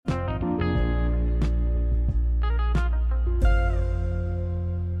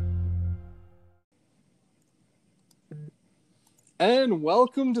And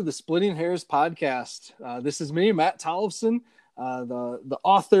welcome to the Splitting Hairs podcast. This is me, Matt Tollefson, the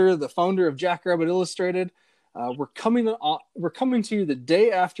author, the founder of Jackrabbit Illustrated. We're coming to you the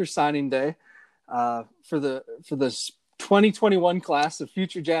day after signing day for the 2021 class of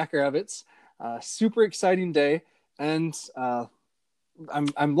future Jackrabbits. Super exciting day, and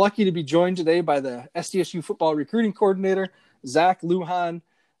I'm lucky to be joined today by the SDSU football recruiting coordinator, Zach Lujan.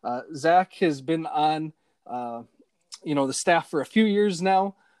 Zach has been on the staff for a few years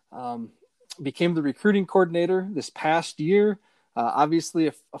now, became the recruiting coordinator this past year,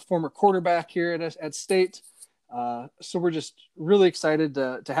 obviously a former quarterback here at State. So we're just really excited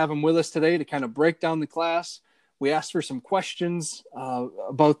to have him with us today to kind of break down the class. We asked for some questions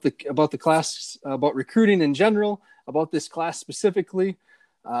about the class, about recruiting in general, about this class specifically,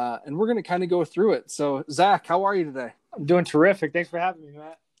 and we're going to kind of go through it. So Zach, how are you today? I'm doing terrific. Thanks for having me,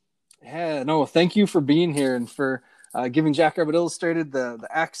 Matt. Yeah, no, thank you for being here and for giving Jackrabbit Illustrated the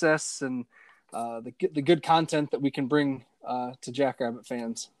access and the good content that we can bring to Jackrabbit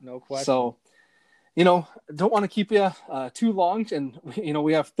fans. No question. So, don't want to keep you too long, and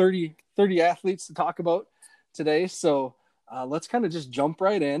we have 30 athletes to talk about today. So let's kind of just jump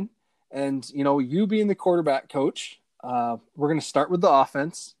right in. And you being the quarterback coach, we're going to start with the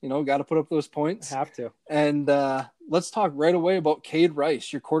offense. Got to put up those points. Have to. And let's talk right away about Cade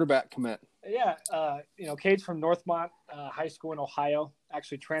Rice, your quarterback commit. Yeah, Cade's from Northmont High School in Ohio.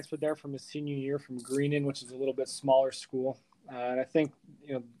 Actually transferred there from his senior year from Greenon, which is a little bit smaller school. And I think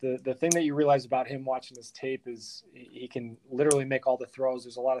the thing that you realize about him watching this tape is he can literally make all the throws.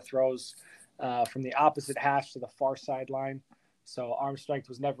 There's a lot of throws from the opposite hash to the far sideline. So arm strength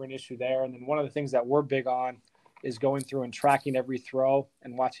was never an issue there. And then one of the things that we're big on is going through and tracking every throw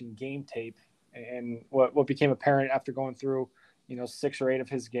and watching game tape. And what became apparent after going through 6 or 8 of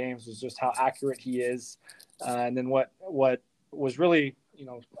his games was just how accurate he is. And then what was really,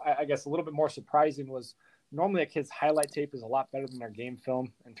 I guess a little bit more surprising was normally a kid's highlight tape is a lot better than their game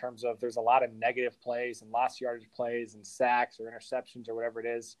film in terms of there's a lot of negative plays and lost yardage plays and sacks or interceptions or whatever it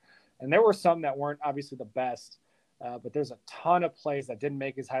is. And there were some that weren't obviously the best, but there's a ton of plays that didn't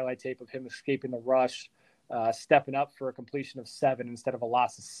make his highlight tape of him escaping the rush, stepping up for a completion of 7 instead of a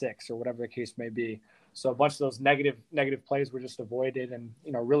loss of 6 or whatever the case may be. So a bunch of those negative plays were just avoided, and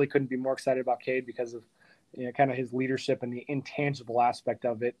really couldn't be more excited about Cade because of kind of his leadership and the intangible aspect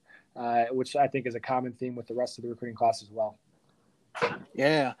of it, which I think is a common theme with the rest of the recruiting class as well.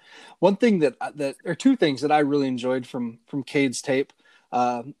 Yeah, one thing or two things that I really enjoyed from Cade's tape.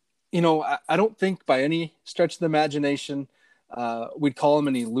 I don't think by any stretch of the imagination we'd call him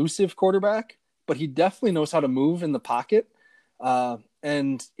an elusive quarterback, but he definitely knows how to move in the pocket.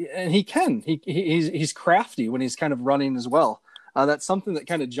 And he can. He's crafty when he's kind of running as well. That's something that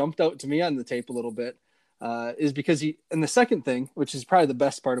kind of jumped out to me on the tape a little bit, is because and the second thing, which is probably the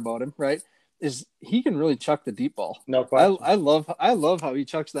best part about him, right, is he can really chuck the deep ball. No question. I love how he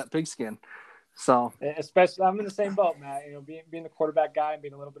chucks that pigskin. So especially, I'm in the same boat, Matt. Being the quarterback guy and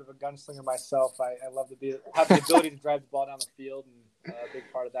being a little bit of a gunslinger myself, I love to have the ability to drive the ball down the field, and a big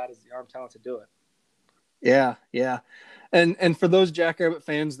part of that is the arm talent to do it. Yeah. And for those Jackrabbit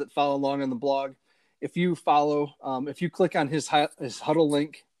fans that follow along on the blog, if you click on his huddle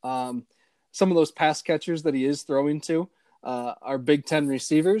link, some of those pass catchers that he is throwing to are Big Ten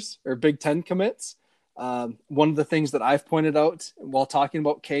receivers or Big Ten commits. One of the things that I've pointed out while talking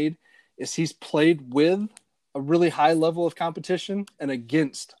about Cade is he's played with a really high level of competition and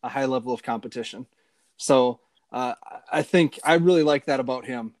against a high level of competition. So I think I really like that about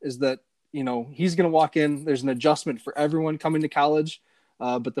him, is that he's going to walk in. There's an adjustment for everyone coming to college,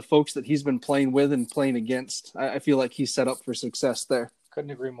 but the folks that he's been playing with and playing against, I feel like he's set up for success there.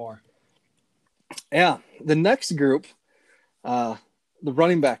 Couldn't agree more. Yeah. The next group, the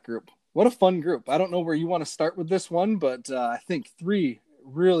running back group. What a fun group. I don't know where you want to start with this one, but I think 3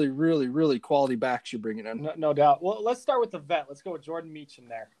 really, really, really quality backs you're bringing in. No doubt. Well, let's start with the vet. Let's go with Jordan Meacham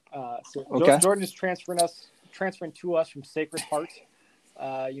there. Okay. Jordan is transferring to us from Sacred Heart.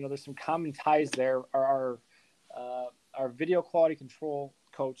 There's some common ties there. Our video quality control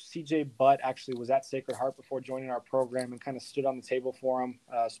coach, CJ Butt, actually was at Sacred Heart before joining our program and kind of stood on the table for him,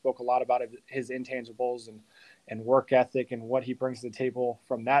 spoke a lot about his intangibles and work ethic and what he brings to the table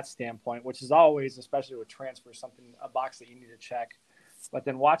from that standpoint, which is always, especially with transfer, a box that you need to check. But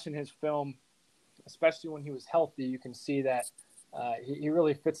then watching his film, especially when he was healthy, you can see that he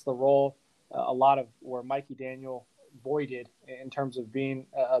really fits the role a lot of where Mikey Daniel voided in terms of being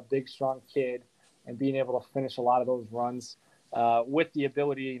a big, strong kid and being able to finish a lot of those runs with the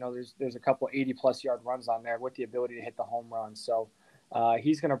ability, there's a couple 80-plus yard runs on there with the ability to hit the home run. So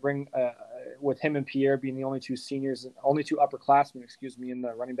He's going to bring, with him and Pierre being the only two upperclassmen, in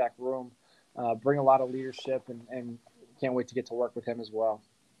the running back room, bring a lot of leadership, and can't wait to get to work with him as well.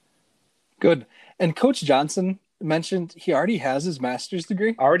 Good. And Coach Johnson mentioned he already has his master's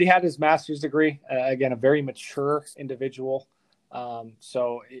degree. Already had his master's degree. Again, a very mature individual.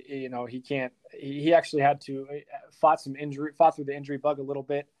 So he actually had to fought through the injury bug a little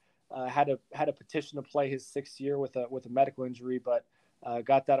bit. Had a petition to play his 6th year with a medical injury, but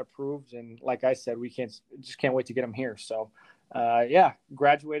got that approved. And like I said, we can't wait to get him here. So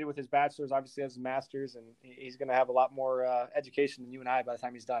graduated with his bachelor's, obviously has his master's, and he's going to have a lot more education than you and I by the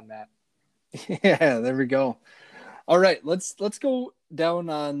time he's done, Matt. Yeah, there we go. All right, let's go down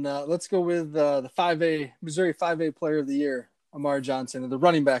on let's go with the 5A Missouri 5A Player of the Year, Amar Johnson, or the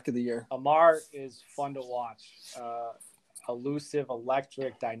running back of the year. Amar is fun to watch. Elusive,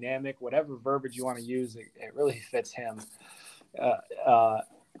 electric, dynamic, whatever verbiage you want to use, it really fits him.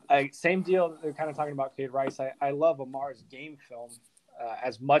 Same deal. They're kind of talking about Cade Rice. I love Amar's game film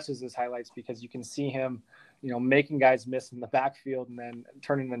as much as his highlights, because you can see him, making guys miss in the backfield and then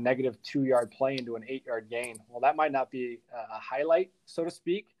turning a negative 2-yard play into an 8-yard gain. Well, that might not be a highlight, so to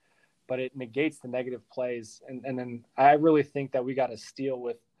speak, but it negates the negative plays. And then I really think that we got a steal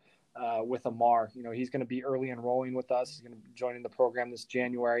with Amar. He's going to be early enrolling with us. He's going to be joining the program this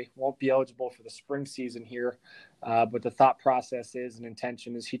January. Won't be eligible for the spring season here, but the thought process and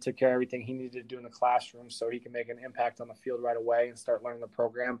intention is he took care of everything he needed to do in the classroom so he can make an impact on the field right away and start learning the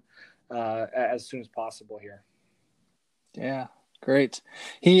program as soon as possible here. Yeah, great.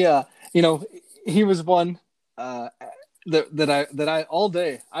 He was one that I all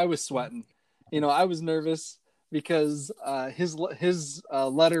day I was sweating. I was nervous because his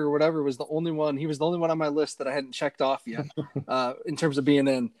letter or whatever was the only one. He was the only one on my list that I hadn't checked off yet in terms of being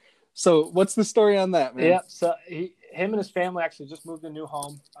in. So what's the story on that, man? Yeah, so him and his family actually just moved to a new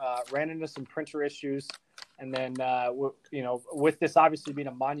home, ran into some printer issues. And then, with this obviously being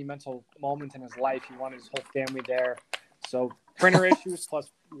a monumental moment in his life, he wanted his whole family there. So printer issues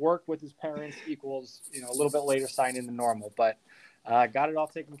plus work with his parents equals, a little bit later sign in than normal. But got it all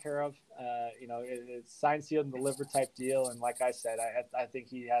taken care of. It's signed, sealed, and delivered type deal. And like I said, I think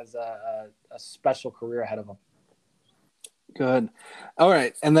he has a special career ahead of him. Good. All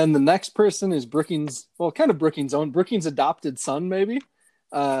right. And then the next person is Brookings' own. Brookings' adopted son, maybe.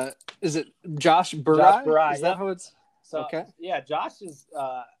 Is it Josh Burai? Josh Burai, is that how it's? So, okay. Yeah, Josh is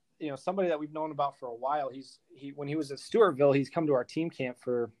somebody that we've known about for a while. He when he was at Stewartville, he's come to our team camp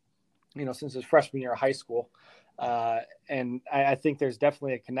for since his freshman year of high school. And I think there's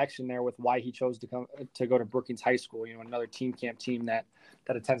definitely a connection there with why he chose to go to Brookings High School, another team camp team that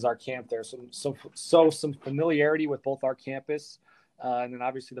attends our camp there. Some familiarity with both our campus and then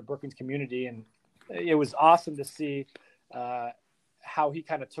obviously the Brookings community. And it was awesome to see how he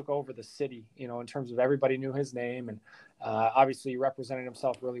kind of took over the city, in terms of everybody knew his name. And obviously he represented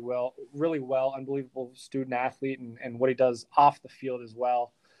himself really well, unbelievable student athlete and what he does off the field as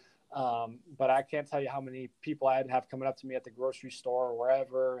well. But I can't tell you how many people I'd have coming up to me at the grocery store or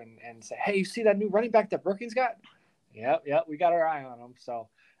wherever and say, "Hey, you see that new running back that Brookings got?" Yep, we got our eye on him. So,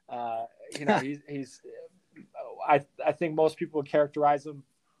 he's I think most people would characterize him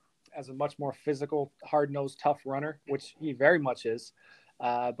as a much more physical, hard-nosed, tough runner, which he very much is.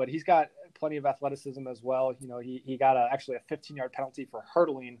 But he's got plenty of athleticism as well. He got actually a 15-yard penalty for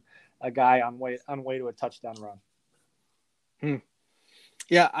hurdling a guy on way to a touchdown run.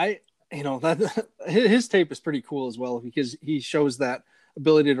 Yeah, that his tape is pretty cool as well, because he shows that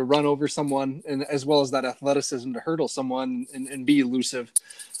ability to run over someone and as well as that athleticism to hurdle someone and be elusive.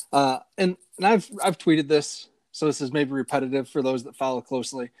 And I've tweeted this, so this is maybe repetitive for those that follow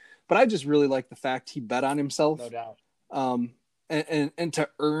closely, but I just really like the fact he bet on himself. No doubt. And to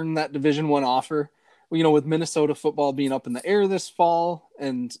earn that Division I offer, with Minnesota football being up in the air this fall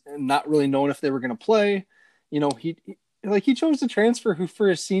and not really knowing if they were going to play, he chose to transfer for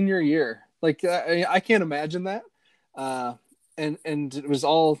his senior year. Like I can't imagine that. And it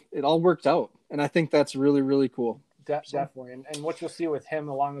all worked out. And I think that's really, really cool. Definitely. And what you'll see with him,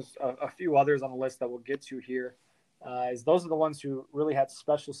 along with a few others on the list that we'll get to here, is those are the ones who really had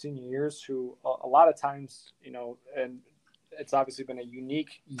special senior years, who a lot of times, and it's obviously been a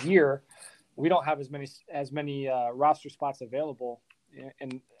unique year. We don't have as many roster spots available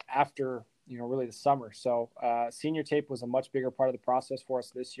and after, really the summer. So senior tape was a much bigger part of the process for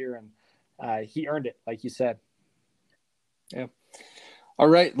us this year. And he earned it, like you said. Yeah. All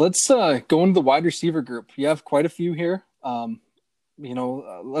right, let's go into the wide receiver group. You have quite a few here.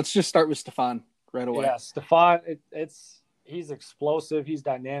 Let's just start with Stephon right away. Yeah, Stephon, he's explosive. He's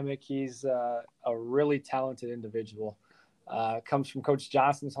dynamic. He's a really talented individual. Comes from Coach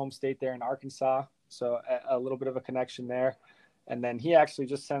Johnson's home state there in Arkansas, so a little bit of a connection there. And then he actually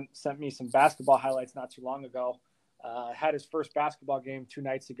just sent me some basketball highlights not too long ago. Had his first basketball game 2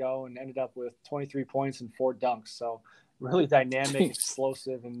 nights ago and ended up with 23 points and 4 dunks. So really dynamic,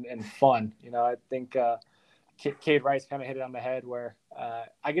 explosive, and fun. I think Cade Rice kind of hit it on the head where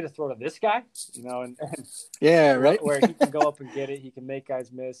I get to throw to this guy, and yeah, right. where he can go up and get it. He can make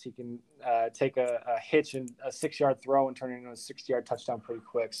guys miss. He can take a hitch and a 6-yard throw and turn it into a 60-yard touchdown pretty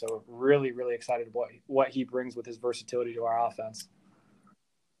quick. So really, really excited about what he brings with his versatility to our offense.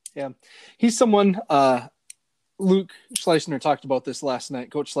 Yeah, he's someone. Luke Schleissner talked about this last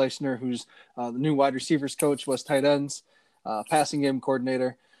night. Coach Schleissner, who's the new wide receivers coach, was tight ends, passing game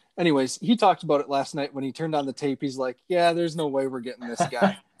coordinator. Anyways, he talked about it last night when he turned on the tape. He's like, yeah, there's no way we're getting this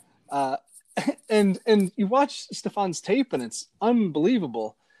guy. And you watch Stefan's tape and it's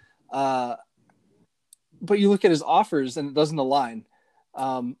unbelievable. But you look at his offers and it doesn't align.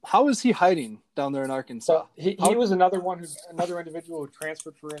 How is he hiding down there in Arkansas? So he was another individual who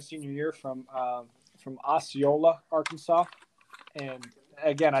transferred for his senior year from Osceola, Arkansas. And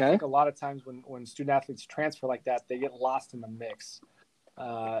again, I think a lot of times when student athletes transfer like that, they get lost in the mix.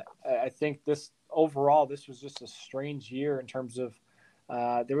 I think this was just a strange year in terms of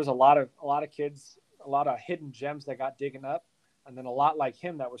there was a lot of kids, a lot of hidden gems that got digging up, and then a lot like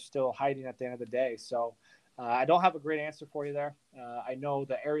him that were still hiding at the end of the day. So I don't have a great answer for you there. I know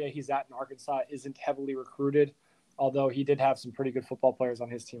the area he's at in Arkansas isn't heavily recruited, although he did have some pretty good football players on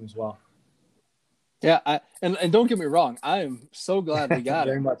his team as well. Yeah, and don't get me wrong, I am so glad we got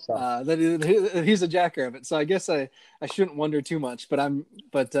him. Much so. That he's a jackrabbit. So I guess I shouldn't wonder too much. But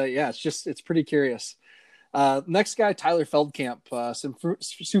yeah, it's pretty curious. Next guy, Tyler Feldkamp,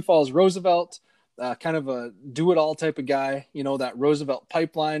 Sioux Falls Roosevelt, kind of a do-it-all type of guy. That Roosevelt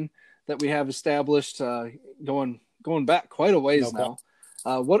pipeline that we have established, going back quite a ways now.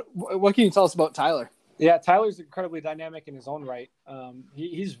 What can you tell us about Tyler? Yeah, Tyler's incredibly dynamic in his own right.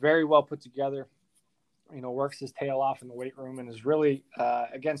 He's very well put together. Works his tail off in the weight room and is really,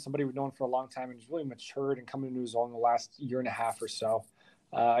 again, somebody we've known for a long time and has really matured and come into his own the last year and a half or so.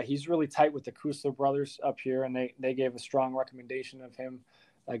 He's really tight with the Kusler brothers up here, and they gave a strong recommendation of him.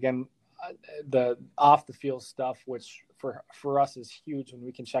 Again, the off the field stuff, which for us is huge when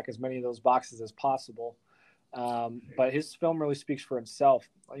we can check as many of those boxes as possible. But his film really speaks for himself.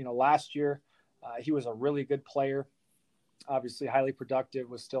 Last year he was a really good player, obviously highly productive,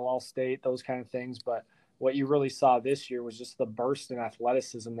 was still all state, those kind of things. But what you really saw this year was just the burst in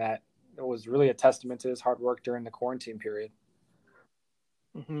athleticism that was really a testament to his hard work during the quarantine period.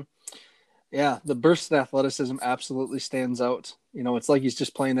 Mm-hmm. Yeah, the burst in athleticism absolutely stands out. It's like he's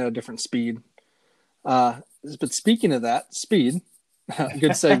just playing at a different speed. But speaking of that, speed,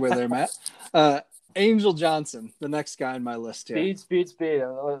 good segue there, Matt. Angel Johnson, the next guy on my list here. Speed.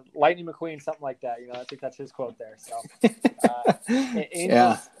 Lightning McQueen, something like that. I think that's his quote there. So,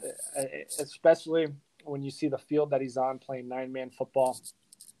 Angel, especially when you see the field that he's on playing 9-man football,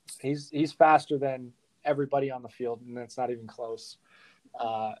 he's faster than everybody on the field, and it's not even close.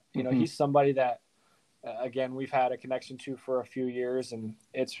 He's somebody that, again, we've had a connection to for a few years, and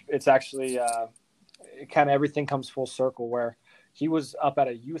it's actually kind of everything comes full circle where he was up at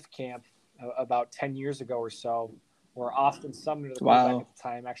a youth camp about 10 years ago or so, where Austin Sumner, the quarterback at the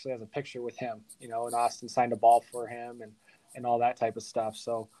time, actually has a picture with him, and Austin signed a ball for him and all that type of stuff.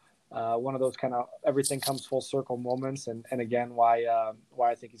 So one of those kind of everything comes full circle moments. And again, why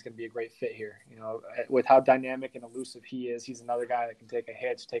I think he's going to be a great fit here, with how dynamic and elusive he is. He's another guy that can take a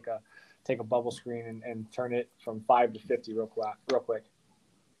hitch, take a bubble screen and turn it from 5 to 50 real quick.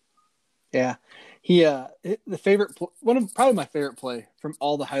 Yeah, he one of probably my favorite play from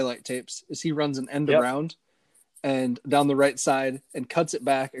all the highlight tapes is he runs an end around and down the right side and cuts it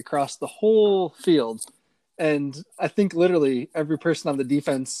back across the whole field. And I think literally every person on the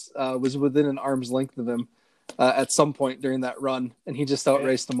defense was within an arm's length of him at some point during that run, and he just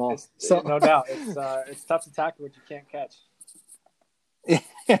outraced them all. So no doubt, it's tough to tackle what you can't catch.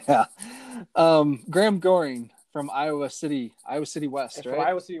 Yeah, Graham Goring from Iowa City West, right? From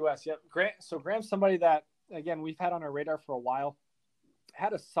Iowa City West, yep. Graham's somebody that, again, we've had on our radar for a while.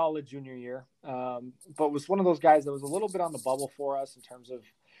 Had a solid junior year, but was one of those guys that was a little bit on the bubble for us in terms of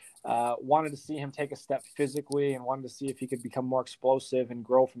wanted to see him take a step physically and wanted to see if he could become more explosive and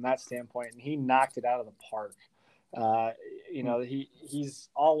grow from that standpoint. And he knocked it out of the park. He's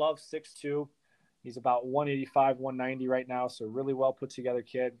all of 6'2". He's about 185, 190 right now. So really well put together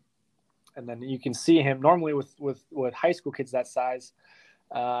kid. And then you can see him normally with high school kids that size.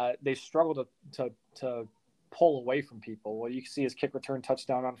 They struggle to pull away from people. Well, you can see his kick return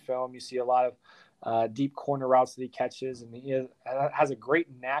touchdown on film. You see a lot deep corner routes that he catches, and he has a great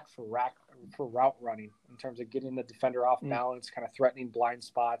knack for route running in terms of getting the defender off balance, kind of threatening blind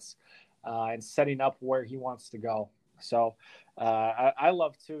spots, and setting up where he wants to go. So I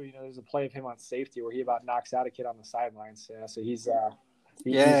love too. There's a play of him on safety where he about knocks out a kid on the sidelines. So he's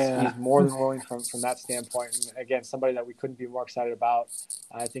more than willing from that standpoint. And again, somebody that we couldn't be more excited about.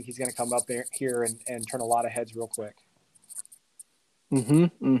 I think he's going to come up here and turn a lot of heads real quick.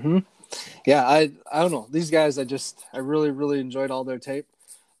 Yeah, I don't know. These guys, I really, really enjoyed all their tape.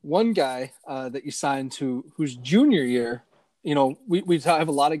 One guy that you signed whose junior year, we have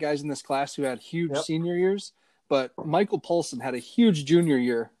a lot of guys in this class who had huge senior years, but Michael Paulson had a huge junior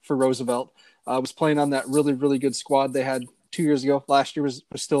year for Roosevelt. Was playing on that really, really good squad they had 2 years ago. Last year was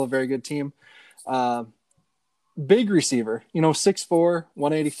still a very good team. Big receiver, 6'4",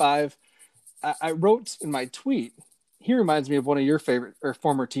 185. I wrote in my tweet, he reminds me of one of your favorite or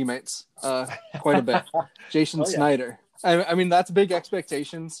former teammates quite a bit, Jason Snyder. I mean, that's big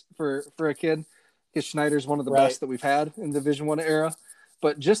expectations for a kid, because Schneider's one of the best that we've had in the Division I era.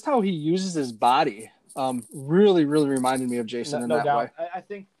 But just how he uses his body really, really reminded me of Jason in that way. I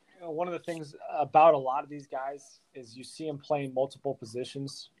think one of the things about a lot of these guys is you see him playing multiple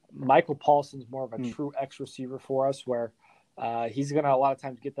positions. Michael Paulson's more of a true X receiver for us, where he's going to a lot of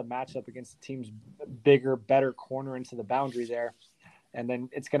times get the matchup against the team's bigger, better corner into the boundary there. And then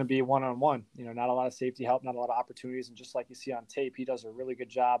it's going to be one-on-one, not a lot of safety help, not a lot of opportunities. And just like you see on tape, he does a really good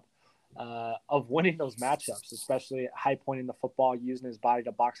job of winning those matchups, especially high pointing the football, using his body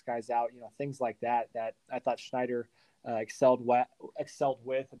to box guys out, things like that I thought Schneider excelled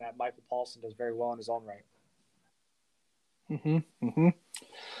with, and that Michael Paulson does very well in his own right.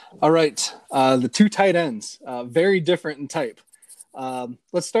 All right. The two tight ends, very different in type.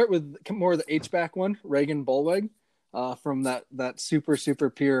 Let's start with more of the H-back one, Reagan Bolweg, from that super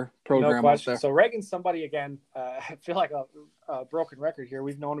peer program out there. So Reagan's somebody, again, I feel like a broken record here,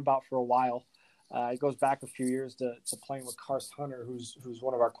 we've known about for a while. It goes back a few years to playing with Cars Hunter, who's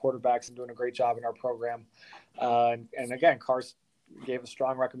one of our quarterbacks and doing a great job in our program. And again, Cars gave a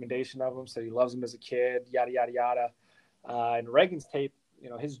strong recommendation of him, said he loves him as a kid, yada, yada, yada. And Reagan's tape,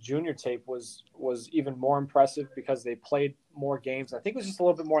 his junior tape was even more impressive because they played more games. I think it was just a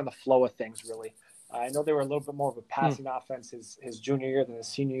little bit more in the flow of things, really. I know they were a little bit more of a passing offense his junior year than his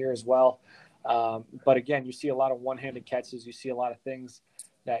senior year as well. But again, you see a lot of one-handed catches. You see a lot of things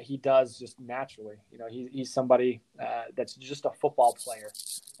that he does just naturally. He's somebody that's just a football player.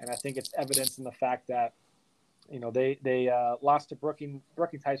 And I think it's evidence in the fact that, they lost to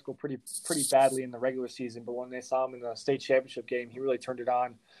Brookings High School pretty badly in the regular season. But when they saw him in the state championship game, he really turned it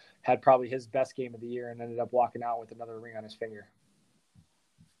on, had probably his best game of the year, and ended up walking out with another ring on his finger.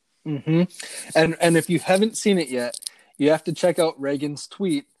 And if you haven't seen it yet, you have to check out Reagan's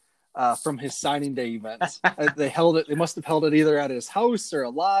tweet from his signing day events. They must have held it either at his house or a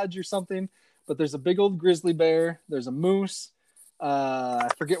lodge or something. But there's a big old grizzly bear. There's a moose. I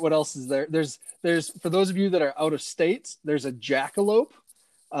forget what else is there. There's for those of you that are out of state, there's a jackalope.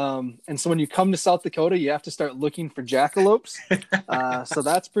 And so when you come to South Dakota, you have to start looking for jackalopes. So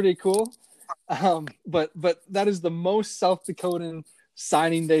that's pretty cool. But that is the most South Dakotan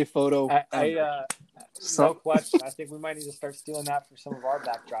signing day photo. No question. I think we might need to start stealing that for some of our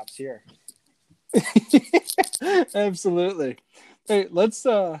backdrops here. Absolutely. Hey, let's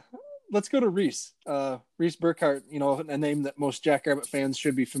go to Reese. Reese Burkhart, a name that most Jackrabbit fans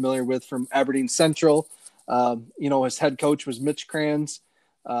should be familiar with from Aberdeen Central. His head coach was Mitch Kranz,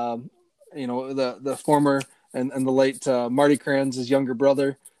 the former and the late Marty Kranz, his younger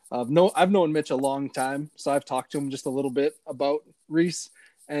brother. I've known Mitch a long time, so I've talked to him just a little bit about Reese,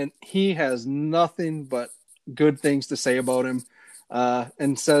 and he has nothing but good things to say about him,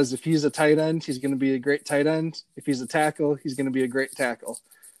 and says if he's a tight end, he's going to be a great tight end. If he's a tackle, he's going to be a great tackle.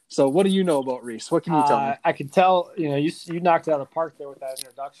 So what do you know about Reese? What can you tell me? I can tell, you knocked it out of the park there with that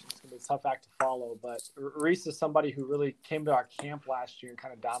introduction. It's going to be a tough act to follow, but Reese is somebody who really came to our camp last year and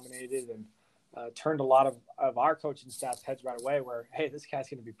kind of dominated and turned a lot of our coaching staff's heads right away where, hey, this guy's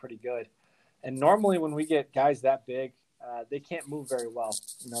going to be pretty good. And normally when we get guys that big, they can't move very well.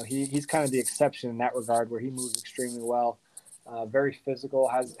 He's kind of the exception in that regard where he moves extremely well, very physical,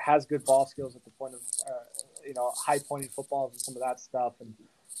 has good ball skills at the point of, high pointing footballs and some of that stuff. And,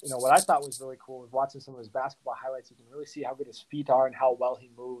 what I thought was really cool was watching some of his basketball highlights. You can really see how good his feet are and how well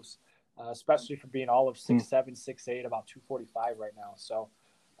he moves, especially for being all of 6'7", 6'8", about 245 right now. So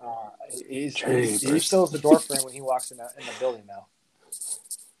he fills the door for him when he walks in the building now.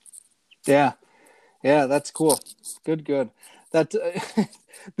 Yeah, that's cool. Good. That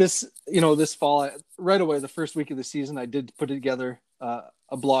this fall, right away, the first week of the season, I did put together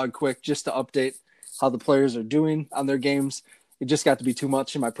a blog quick just to update how the players are doing on their games. It just got to be too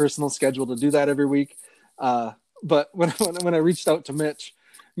much in my personal schedule to do that every week. But when I reached out to Mitch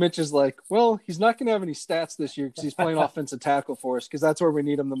is like, well, he's not going to have any stats this year because he's playing offensive tackle for us because that's where we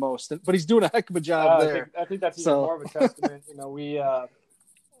need him the most. But he's doing a heck of a job there. I think that's even more of a testament.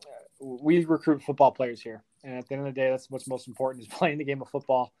 We recruit football players here, and at the end of the day, that's what's most important is playing the game of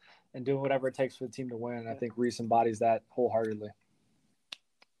football and doing whatever it takes for the team to win. And I think Reese embodies that wholeheartedly.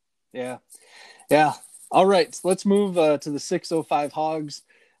 Yeah. All right, let's move to the 605 Hogs.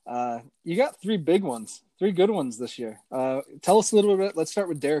 You got three big ones, three good ones this year. Tell us a little bit. Let's start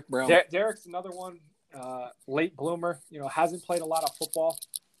with Derek Brown. Derek's another one, late bloomer. Hasn't played a lot of football,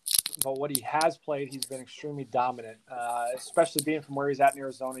 but what he has played, he's been extremely dominant. Especially being from where he's at in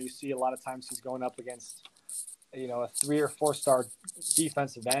Arizona, you see a lot of times he's going up against, a 3 or 4 star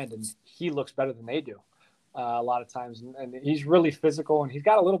defensive end, and he looks better than they do. A lot of times, and he's really physical, and he's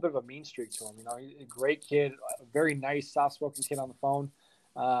got a little bit of a mean streak to him. He's a great kid, a very nice, soft-spoken kid on the phone,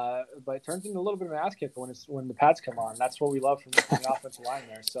 but it turns into a little bit of an ass kicker when the pads come on. That's what we love from the offensive line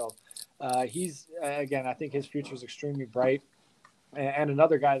there. So he's again, I think his future is extremely bright, and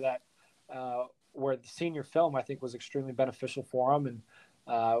another guy that where the senior film I think was extremely beneficial for him, and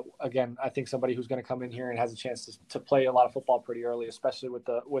again, I think somebody who's going to come in here and has a chance to play a lot of football pretty early, especially with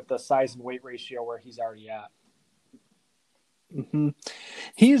the size and weight ratio where he's already at. Mm-hmm.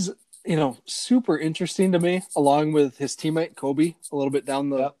 He's, super interesting to me, along with his teammate Kobe a little bit down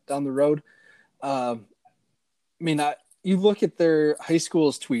the road. You look at their high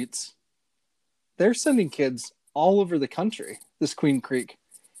school's tweets; they're sending kids all over the country. This Queen Creek,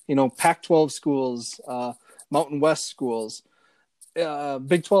 Pac-12 schools, Mountain West schools.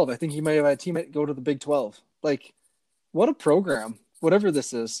 Big 12. I think he may have had a teammate go to the Big 12. Like, what a program, whatever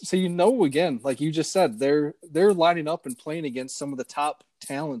this is. So, again, like you just said, they're lining up and playing against some of the top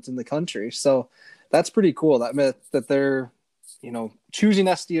talent in the country. So that's pretty cool. That they're, choosing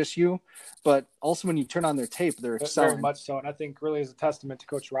SDSU, but also when you turn on their tape, they're excelling. Very much so. And I think really is a testament to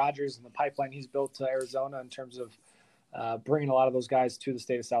Coach Rogers and the pipeline he's built to Arizona in terms of bringing a lot of those guys to the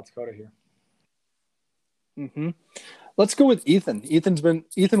state of South Dakota here. Mm-hmm. Let's go with Ethan.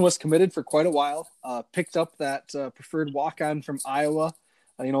 Ethan was committed for quite a while. Picked up that preferred walk-on from Iowa,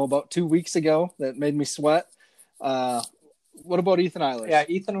 about 2 weeks ago. That made me sweat. What about Ethan Eilers? Yeah,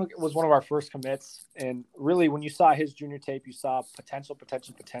 Ethan was one of our first commits, and really, when you saw his junior tape, you saw potential,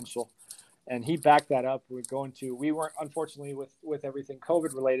 and he backed that up. We weren't unfortunately with everything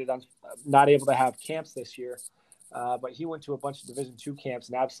COVID related, not able to have camps this year. But he went to a bunch of Division II camps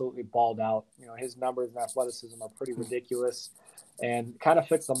and absolutely balled out. His numbers and athleticism are pretty ridiculous and kind of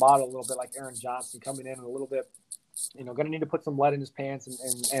fits the model a little bit like Aaron Johnson coming in a little bit, going to need to put some lead in his pants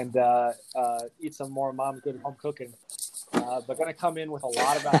and eat some more mom's good home cooking. But going to come in with a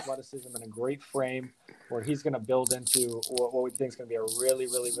lot of athleticism and a great frame where he's going to build into what we think is going to be a really,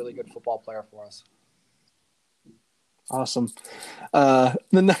 really, really good football player for us. Awesome. The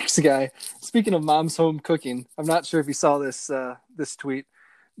next guy, speaking of mom's home cooking, I'm not sure if you saw this tweet,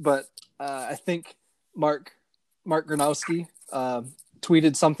 but I think Mark Gronowski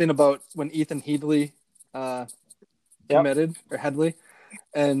tweeted something about when Ethan Headley committed, or Headley,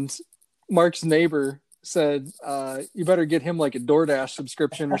 and Mark's neighbor said, you better get him like a DoorDash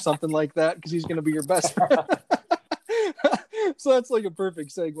subscription or something like that because he's going to be your best friend. So that's like a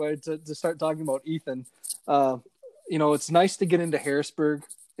perfect segue to start talking about Ethan. It's nice to get into Harrisburg.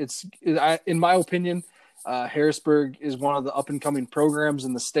 In my opinion, Harrisburg is one of the up and coming programs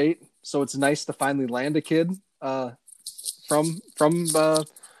in the state. So it's nice to finally land a kid from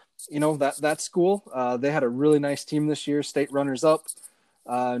that school. They had a really nice team this year, state runners up.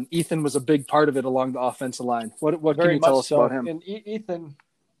 And Ethan was a big part of it along the offensive line. What can you tell us about him? And Ethan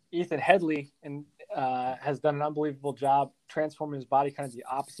Headley has done an unbelievable job transforming his body kind of the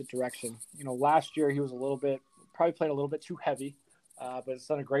opposite direction. Last year he was probably played a little bit too heavy, but it's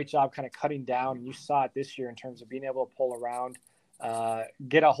done a great job kind of cutting down. And you saw it this year in terms of being able to pull around,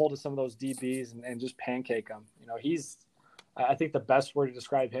 get a hold of some of those DBs and just pancake them. I think the best word to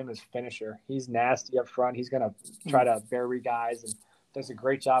describe him is finisher. He's nasty up front. He's going to try to bury guys and does a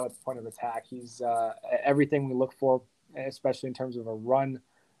great job at the point of attack. He's everything we look for, especially in terms of a run,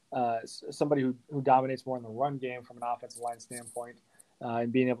 somebody who dominates more in the run game from an offensive line standpoint,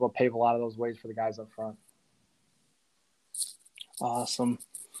 and being able to pave a lot of those ways for the guys up front. Awesome.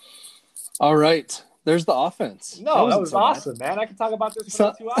 All right. There's the offense. No, that was awesome, man. I could talk about this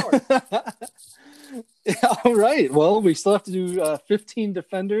for 2 hours. Yeah, all right. Well, we still have to do 15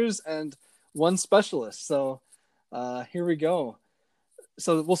 defenders and 1 specialist. So here we go.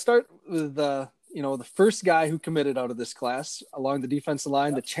 So we'll start with the first guy who committed out of this class along the defensive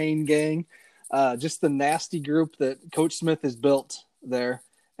line, the chain gang. just the nasty group that Coach Smith has built there.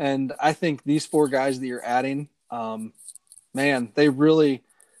 And I think these 4 guys that you're adding, man, they really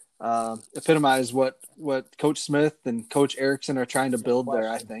epitomize what Coach Smith and Coach Erickson are trying to build there,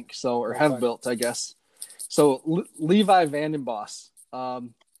 I think. So, or have built, I guess. So Levi Vandenbos,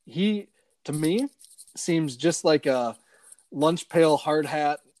 he, to me, seems just like a lunch pail, hard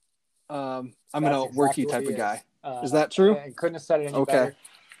hat, I'm going to outwork you type of guy. Is that true? I couldn't have said it any better.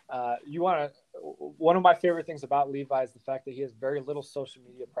 One of my favorite things about Levi is the fact that he has very little social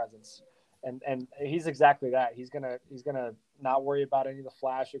media presence. And he's exactly that. He's gonna not worry about any of the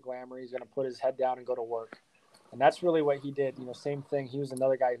flash or glamour. He's gonna put his head down and go to work. And that's really what he did. Same thing. He was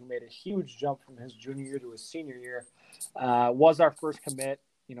another guy who made a huge jump from his junior year to his senior year. Was our first commit.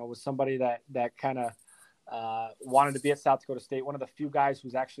 Was somebody that kind of wanted to be at South Dakota State. One of the few guys who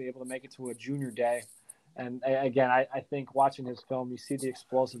was actually able to make it to a junior day. And again, I think watching his film, you see the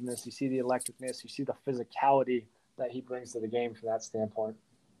explosiveness, you see the electricness, you see the physicality that he brings to the game from that standpoint.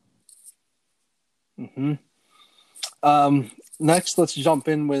 Mm-hmm. Next, let's jump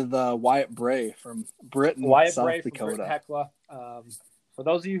in with Wyatt Bray from Britain, South Dakota. From Hecla. For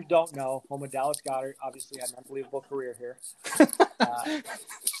those of you who don't know, home of Dallas Goddard obviously had an unbelievable career here. I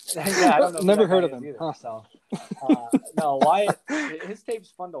don't know. Never heard of him. Either, huh. So, no, Wyatt, his tape's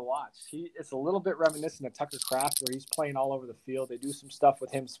fun to watch. It's a little bit reminiscent of Tucker Kraft, where he's playing all over the field. They do some stuff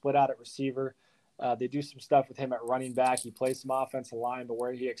with him split out at receiver. They do some stuff with him at running back. He plays some offensive line, but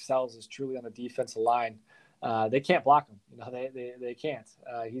where he excels is truly on the defensive line. They can't block him. They can't.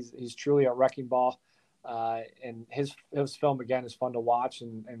 He's truly a wrecking ball. And his film again is fun to watch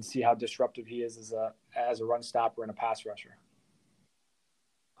and see how disruptive he is as a run stopper and a pass rusher.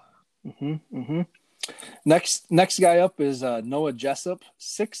 Mm-hmm, mm-hmm. Next guy up is Noah Jessup,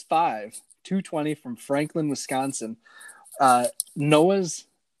 6'5", 220 from Franklin, Wisconsin. Noah's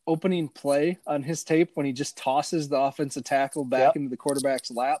opening play on his tape when he just tosses the offensive tackle back into the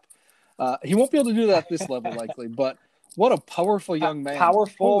quarterback's lap. He won't be able to do that at this level likely, but what a powerful young man.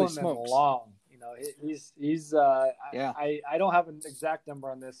 Powerful and long. I don't have an exact number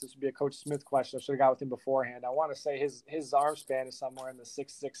on this. This would be a Coach Smith question. I should have got with him beforehand. I want to say his arm span is somewhere in the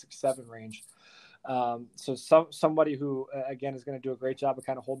 6'6", 6'7" range. So somebody who again is going to do a great job of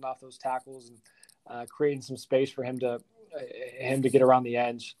kind of holding off those tackles and creating some space for him to get around the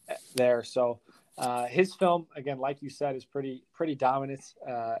edge there. So his film, again, like you said, is pretty dominant,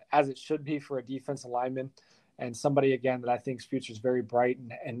 as it should be for a defensive lineman. And somebody, again, that I think's future is very bright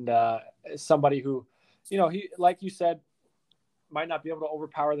and somebody who, he, like you said, might not be able to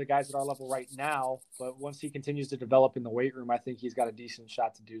overpower the guys at our level right now, but once he continues to develop in the weight room, I think he's got a decent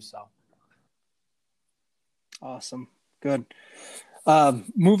shot to do so. Awesome. Good.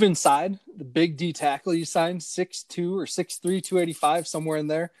 Move inside, the big D tackle you signed, 6'2" or 6'3", 285, somewhere in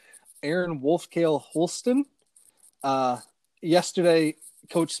there. Aaron Wolfkale Holston. Yesterday,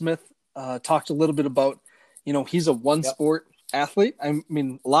 Coach Smith talked a little bit about, he's a one-sport athlete. I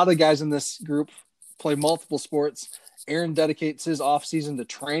mean, a lot of guys in this group play multiple sports. Aaron dedicates his offseason to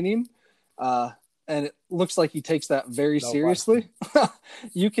training, and it looks like he takes that very seriously.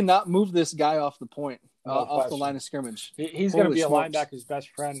 You cannot move this guy off the point, off the line of scrimmage. He's going to be a linebacker's best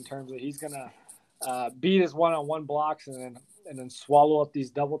friend in terms of he's going to beat his one-on-one blocks and then swallow up these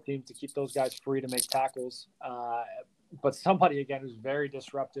double teams to keep those guys free to make tackles. But somebody, again, who's very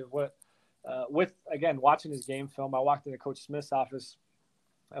disruptive. With again, watching his game film, I walked into Coach Smith's office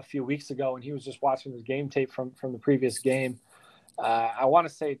a few weeks ago, and he was just watching his game tape from the previous game. I want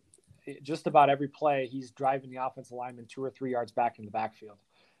to say just about every play, he's driving the offensive lineman 2 or 3 yards back in the backfield.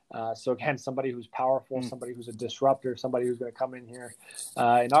 So again, somebody who's powerful, somebody who's a disruptor, somebody who's going to come in here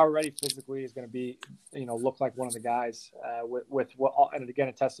and already physically is going to be, look like one of the guys with what, and again,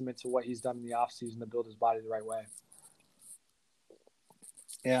 a testament to what he's done in the offseason to build his body the right way.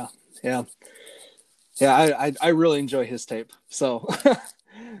 Yeah. I really enjoy his tape. So,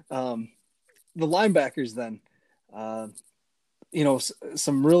 the linebackers then,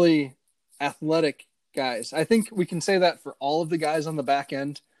 some really athletic guys. I think we can say that for all of the guys on the back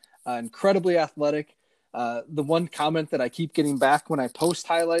end, incredibly athletic. The one comment that I keep getting back when I post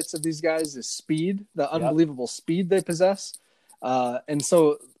highlights of these guys is speed, the unbelievable speed they possess. And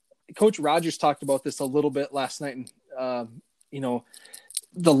so Coach Rogers talked about this a little bit last night. And,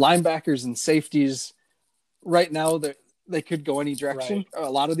 the linebackers and safeties right now, they could go any direction. Right. A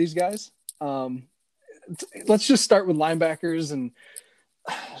lot of these guys. Let's just start with linebackers and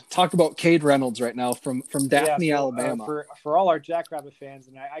talk about Cade Reynolds right now from Daphne, Alabama. For all our Jackrabbit fans,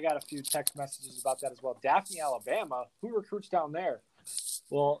 and I got a few text messages about that as well. Daphne, Alabama, who recruits down there?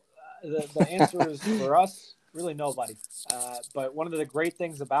 Well, the answer is for us, really nobody. But one of the great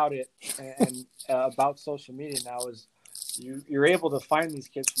things about it and about social media now is you're able to find these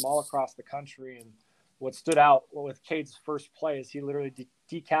kids from all across the country. And what stood out with Cade's first play is he literally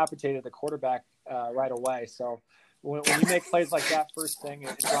decapitated the quarterback right away. So when you make plays like that, first thing,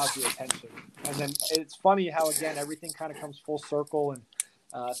 it draws the attention. And then it's funny how, again, everything kind of comes full circle, and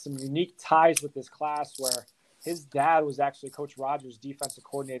some unique ties with this class where his dad was actually Coach Rogers' defensive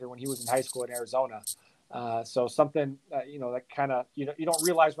coordinator when he was in high school in Arizona. So something, that kind of, you don't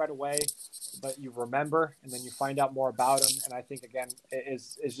realize right away, but you remember, and then you find out more about him. And I think, again,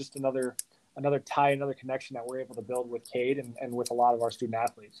 is just another tie, another connection that we're able to build with Cade and with a lot of our student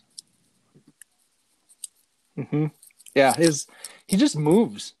athletes. Mm-hmm. Yeah, he just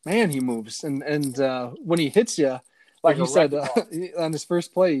moves, man. He moves, and when he hits you, like you said on his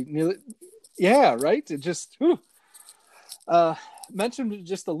first play, yeah, right. It just mentioned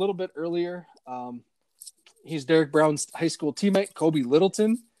just a little bit earlier. He's Derek Brown's high school teammate, Kobe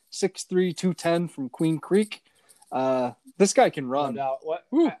Littleton, 6'3", 210 from Queen Creek. This guy can run. No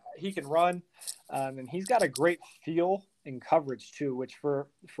doubt. He can run, and he's got a great feel in coverage too, which for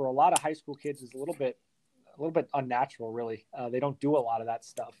a lot of high school kids is a little bit unnatural, really. They don't do a lot of that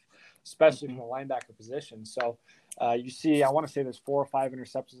stuff, especially from the linebacker position. So you see, I want to say there's 4 or 5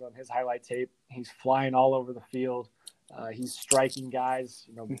 interceptions on his highlight tape. He's flying all over the field. He's striking guys.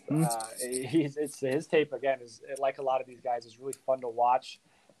 His tape, again, is like a lot of these guys, is really fun to watch.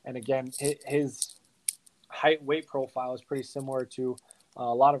 And again, his height weight profile is pretty similar to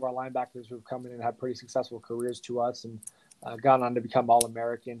a lot of our linebackers who've come in and had pretty successful careers to us and gone on to become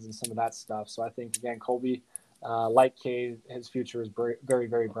All-Americans and some of that stuff. So I think, again, Kobe, like Cade, his future is very,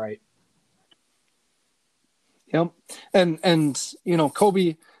 very bright. Yep. And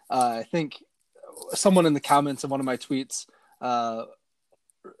Kobe, I think someone in the comments of one of my tweets,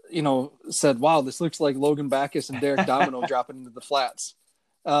 said, wow, this looks like Logan Backus and Derek Domino dropping into the flats.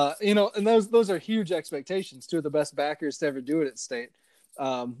 And those are huge expectations, 2 of the best backers to ever do it at State.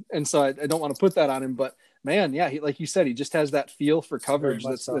 And so I don't want to put that on him, but man, yeah, he, like you said, he just has that feel for coverage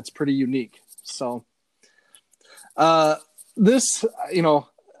that's pretty unique. So this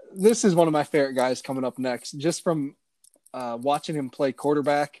is one of my favorite guys coming up next, just from watching him play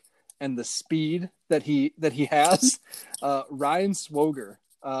quarterback and the speed that he has. Ryan Swoger.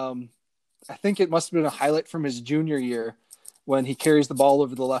 I think it must have been a highlight from his junior year when he carries the ball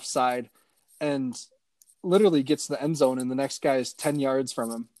over the left side and literally gets the end zone, and the next guy is 10 yards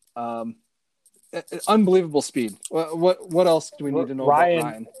from him. Unbelievable speed. What else do we need to know about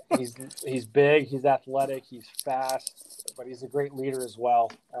Ryan? He's big, he's athletic, he's fast, but he's a great leader as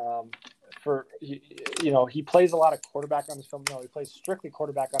well. He plays a lot of quarterback on his film. No, he plays strictly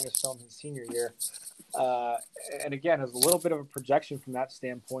quarterback on his film his senior year. And again, has a little bit of a projection from that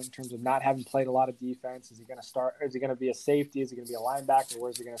standpoint in terms of not having played a lot of defense. Is he going to start? Is he going to be a safety? Is he going to be a linebacker? Where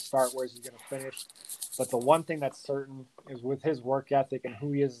is he going to start? Where is he going to finish? But the one thing that's certain is with his work ethic and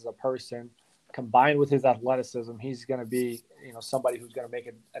who he is as a person, combined with his athleticism, he's going to be, somebody who's going to make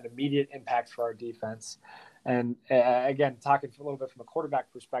an immediate impact for our defense. And again, talking a little bit from a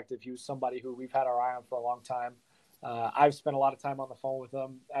quarterback perspective, he was somebody who we've had our eye on for a long time. I've spent a lot of time on the phone with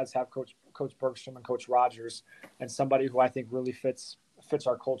him, as have Coach Bergstrom and Coach Rogers, and somebody who I think really fits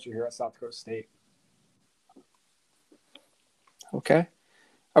our culture here at South Dakota State. Okay.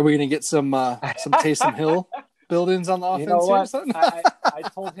 Are we going to get some Taysom Hill buildings on the offense? You know what? Or something? I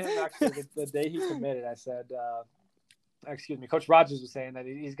told him actually the day he committed, I said, Coach Rogers was saying that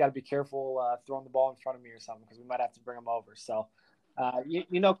he's got to be careful throwing the ball in front of me or something because we might have to bring him over. So,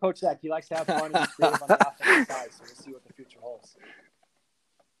 Coach Zach, he likes to have fun and be creative on the offensive side. So we'll see what the future holds.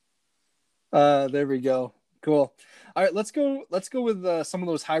 There we go. Cool. All right, let's go with some of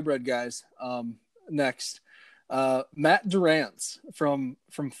those hybrid guys next. Matt Durrance from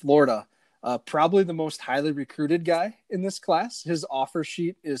Florida, probably the most highly recruited guy in this class. His offer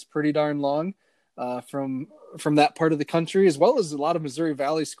sheet is pretty darn long. From that part of the country, as well as a lot of Missouri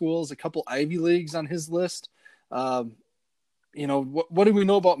Valley schools, a couple Ivy Leagues on his list. What do we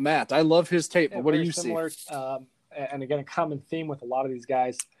know about Matt? I love his tape, but what do you see? And again, a common theme with a lot of these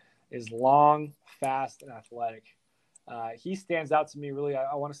guys is long, fast, and athletic. He stands out to me really.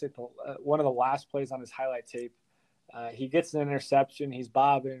 I want to say one of the last plays on his highlight tape. He gets an interception. He's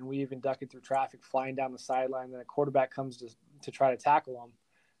bobbing and weaving, ducking through traffic, flying down the sideline. Then a quarterback comes to try to tackle him,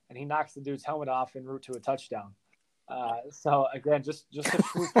 and he knocks the dude's helmet off en route to a touchdown. So again, just a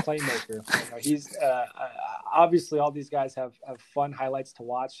true playmaker. He's obviously all these guys have fun highlights to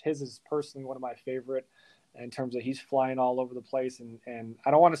watch. His is personally one of my favorite in terms of he's flying all over the place, and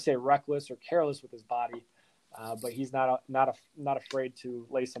I don't want to say reckless or careless with his body, but he's not afraid to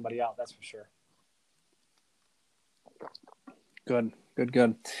lay somebody out. That's for sure. Good, good,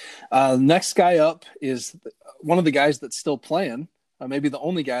 good. Next guy up is one of the guys that's still playing, maybe the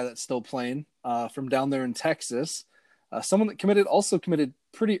only guy that's still playing from down there in Texas. Someone that also committed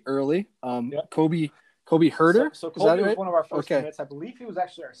pretty early. Yep. Kobe Herter. So Kobe was right? one of our first commits. I believe he was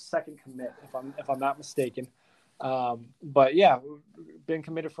actually our second commit, if I'm not mistaken. But yeah, been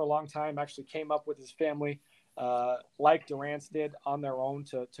committed for a long time. Actually came up with his family, like Durant's did, on their own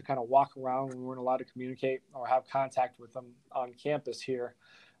to kind of walk around when we weren't allowed to communicate or have contact with them on campus here.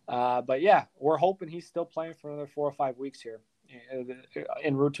 But yeah, we're hoping he's still playing for another 4 or 5 weeks here,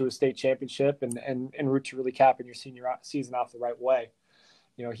 en route to a state championship and en route to really capping your senior season off the right way.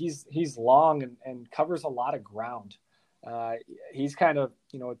 You know, he's long and covers a lot of ground. He's kind of,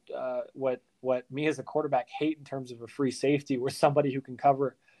 what me as a quarterback hate in terms of a free safety, where somebody who can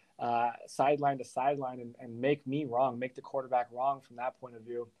cover sideline to sideline and make me wrong, make the quarterback wrong from that point of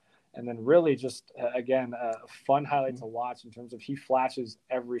view. And then really just, again, a fun highlight to watch in terms of he flashes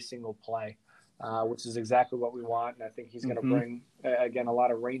every single play, which is exactly what we want. And I think he's going to bring, again, a lot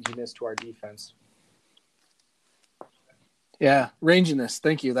of ranginess to our defense. Yeah, ranginess.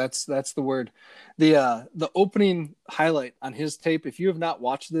 Thank you. That's the word. The opening highlight on his tape, if you have not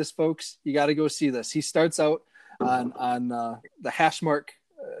watched this, folks, you got to go see this. He starts out on the hash mark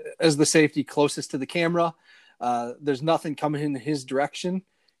as the safety closest to the camera. There's nothing coming in his direction.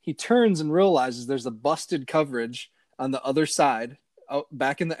 He turns and realizes there's a busted coverage on the other side, out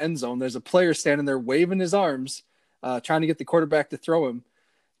back in the end zone. There's a player standing there waving his arms, trying to get the quarterback to throw him.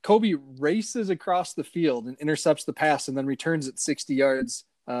 Kobe races across the field and intercepts the pass and then returns it 60 yards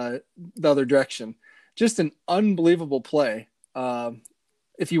the other direction. Just an unbelievable play.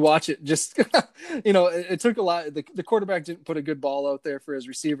 If you watch it, just, it took a lot. The quarterback didn't put a good ball out there for his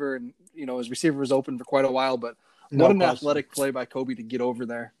receiver, and, his receiver was open for quite a while, but what an athletic play by Kobe to get over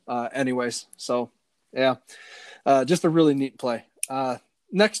there. Anyways, so yeah, just a really neat play.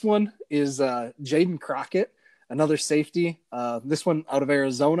 Next one is Jaden Crockett, another safety. This one out of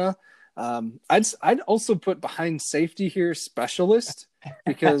Arizona. I'd also put behind safety here specialist,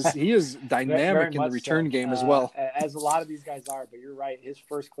 because he is dynamic in the return game as well. As a lot of these guys are, but you're right. His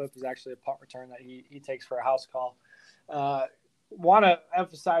first clip is actually a punt return that he takes for a house call. Want to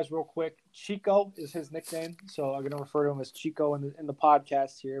emphasize real quick, Chico is his nickname, so I'm going to refer to him as Chico in the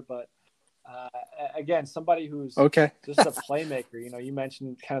podcast here. But again, somebody who's just a playmaker. You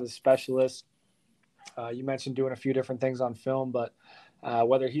mentioned kind of the specialist. You mentioned doing a few different things on film, but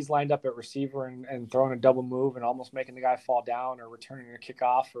whether he's lined up at receiver and throwing a double move and almost making the guy fall down, or returning a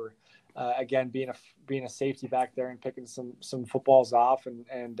kickoff, or again being a safety back there and picking some footballs off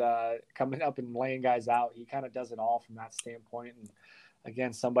and coming up and laying guys out, he kind of does it all from that standpoint. And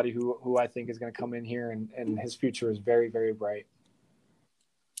again, somebody who I think is going to come in here and his future is very, very bright.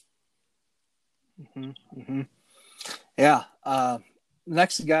 Yeah.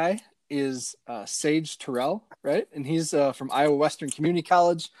 Next guy is Sage Terrell, right? And he's from Iowa Western Community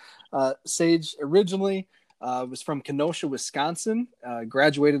College. Sage originally was from Kenosha, Wisconsin,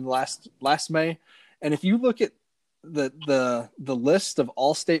 graduated last May. And if you look at the list of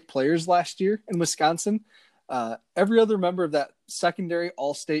all-state players last year in Wisconsin, every other member of that secondary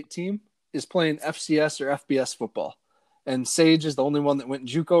all-state team is playing FCS or FBS football. And Sage is the only one that went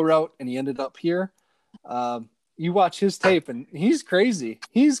JUCO route, and he ended up here. You watch his tape, and he's crazy.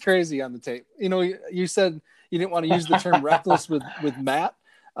 He's crazy on the tape. You said you didn't want to use the term reckless with Matt.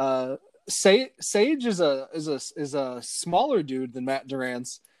 Sage is a smaller dude than Matt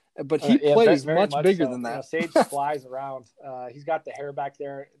Durant's, but he plays much bigger than that. Sage flies around. He's got the hair back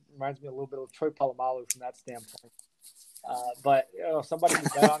there. It reminds me a little bit of Troy Polamalu from that standpoint. But somebody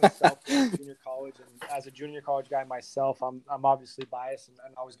who's bet on himself in junior college, and as a junior college guy myself, I'm obviously biased and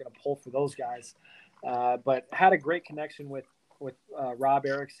always going to pull for those guys. But had a great connection with Rob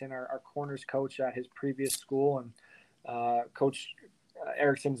Erickson, our corners coach at his previous school, and Coach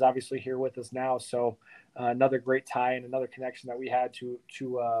Erickson's obviously here with us now. So another great tie and another connection that we had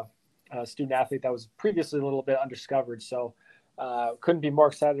to a student athlete that was previously a little bit undiscovered. So couldn't be more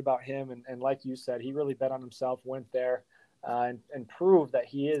excited about him. And like you said, he really bet on himself, went there and proved that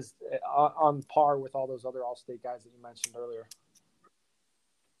he is on par with all those other all-state guys that you mentioned earlier.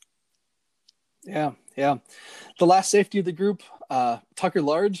 Yeah. The last safety of the group, Tucker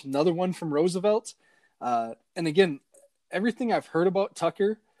Large, another one from Roosevelt. And again, everything I've heard about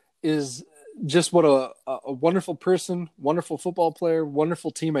Tucker is just what a wonderful person, wonderful football player,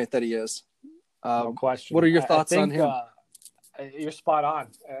 wonderful teammate that he is. No question. What are your thoughts on him? You're spot on.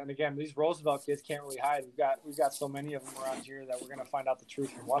 And again, these Roosevelt kids can't really hide. We've got so many of them around here that we're going to find out the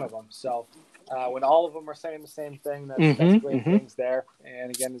truth from one of them. So when all of them are saying the same thing, that's great things there. And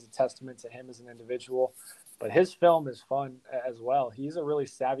again, is a testament to him as an individual. But his film is fun as well. He's a really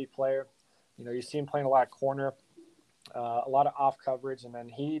savvy player. You see him playing a lot of corner, a lot of off coverage, and then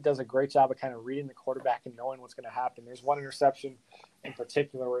he does a great job of kind of reading the quarterback and knowing what's going to happen. There's one interception in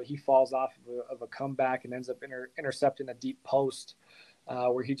particular where he falls off of a comeback and ends up intercepting a deep post,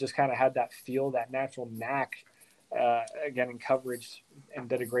 where he just kind of had that feel, that natural knack, again, in coverage, and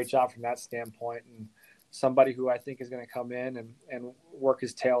did a great job from that standpoint. And somebody who I think is going to come in and work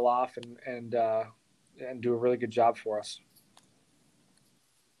his tail off and do a really good job for us.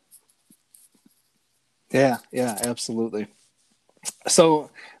 Yeah, absolutely.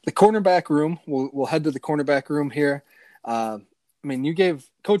 So the cornerback room, we'll head to the cornerback room here. You gave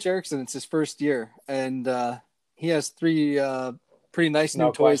Coach Erickson, it's his first year, and he has 3 pretty nice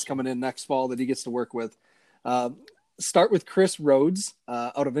new toys coming in next fall that he gets to work with. Start with Chris Rhodes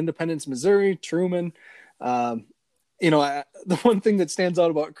out of Independence, Missouri, Truman. The one thing that stands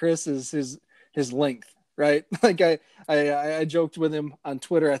out about Chris is his length, right? Like I joked with him on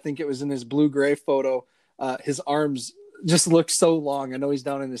Twitter. I think it was in his blue-gray photo. His arms just look so long. I know he's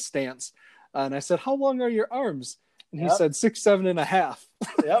down in his stance. And I said, "How long are your arms?" And he said 6'7.5".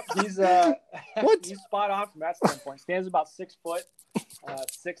 Yep. He's what? He's spot on from that standpoint. Stands about 6 foot,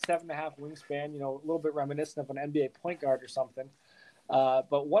 6'7.5" wingspan, a little bit reminiscent of an NBA point guard or something.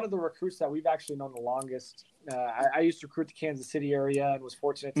 But one of the recruits that we've actually known the longest, I used to recruit the Kansas City area and was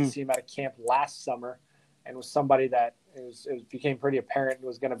fortunate to see him at a camp last summer, and was somebody that it became pretty apparent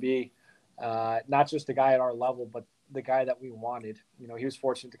was going to be not just a guy at our level, but the guy that we wanted. He was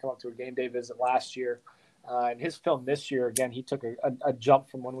fortunate to come up to a game day visit last year. And his film this year, again, he took a jump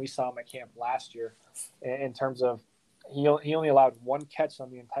from when we saw him at camp last year in terms of he only allowed 1 catch on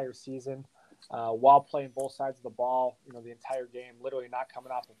the entire season while playing both sides of the ball, the entire game, literally not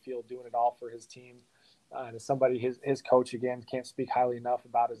coming off the field, doing it all for his team. And as somebody, his coach, again, can't speak highly enough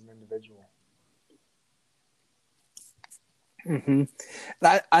about as an individual. Mm-hmm.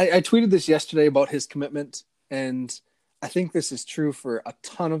 I tweeted this yesterday about his commitment, and I think this is true for a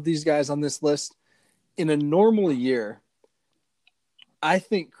ton of these guys on this list. In a normal year, I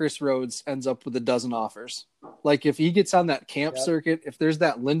think Chris Rhodes ends up with a dozen offers. Like if he gets on that camp circuit, if there's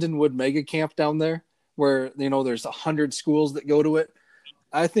that Lindenwood mega camp down there where, there's 100 schools that go to it,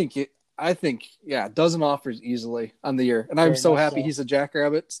 I think a dozen offers easily on the year. And I'm so happy he's a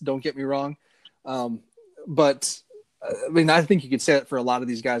Jackrabbit. Don't get me wrong. But I think you could say that for a lot of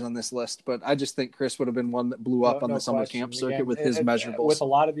these guys on this list, but I just think Chris would have been one that blew up on the summer camp circuit with his measurables. With a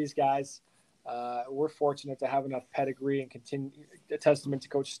lot of these guys, we're fortunate to have enough pedigree and continue a testament to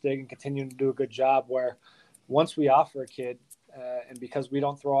Coach Stig and continuing to do a good job where once we offer a kid, and because we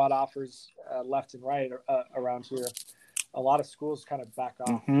don't throw out offers left and right around here, a lot of schools kind of back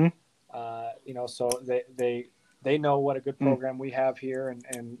off. Mm-hmm. So they know what a good program we have here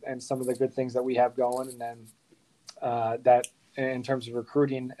and some of the good things that we have going, and then that in terms of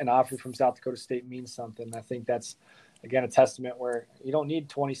recruiting, an offer from South Dakota State means something. I think that's, again, a testament where you don't need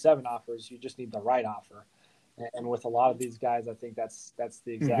 27 offers. You just need the right offer. And with a lot of these guys, I think that's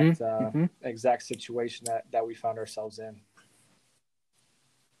the exact exact situation that we found ourselves in.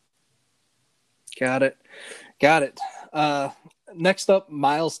 Got it. Next up,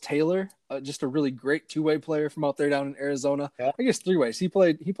 Miles Taylor, just a really great 2-way player from out there down in Arizona. Yeah. I guess 3 ways. He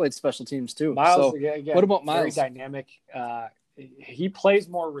played special teams too. Miles, so again, what about Miles? Very dynamic. He plays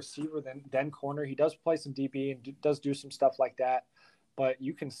more receiver than corner. He does play some DB and does do some stuff like that. But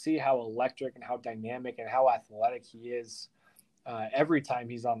you can see how electric and how dynamic and how athletic he is every time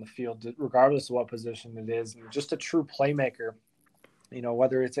he's on the field, regardless of what position it is. And just a true playmaker,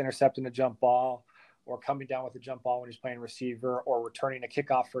 whether it's intercepting a jump ball or coming down with a jump ball when he's playing receiver or returning a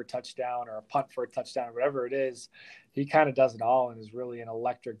kickoff for a touchdown or a punt for a touchdown, or whatever it is, he kind of does it all and is really an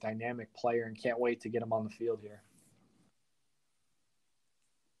electric, dynamic player, and can't wait to get him on the field here.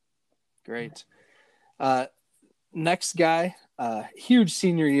 Great. Next guy, huge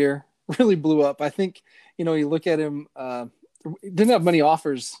senior year, really blew up. I think, you look at him, didn't have many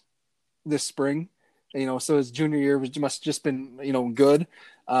offers this spring, so his junior year must just been, good.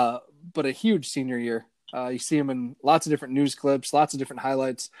 But a huge senior year. You see him in lots of different news clips, lots of different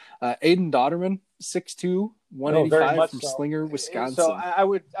highlights. Aiden Dodderman, 6'2", 185 from Slinger, Wisconsin. So I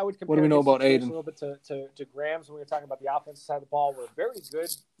would compare what do we know about Aiden? A little bit to Graham's when we were talking about the offensive side of the ball. We're very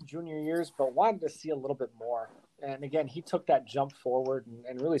good junior years, but wanted to see a little bit more. And again, he took that jump forward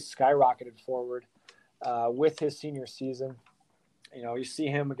and really skyrocketed forward with his senior season. You see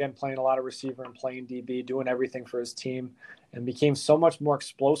him again playing a lot of receiver and playing DB, doing everything for his team, and became so much more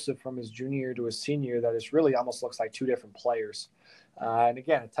explosive from his junior year to his senior year that it really almost looks like 2 different players. And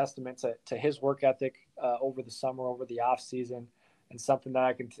again, a testament to his work ethic over the summer, over the off season, and something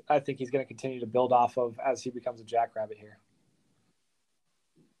that I think he's going to continue to build off of as he becomes a Jackrabbit here.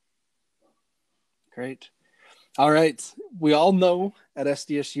 Great. All right. We all know at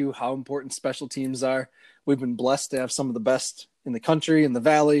SDSU how important special teams are. We've been blessed to have some of the best in the country, in the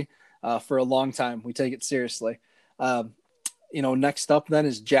Valley, for a long time. We take it seriously. Next up then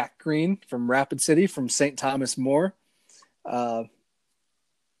is Jack Green from Rapid City, from St. Thomas More. I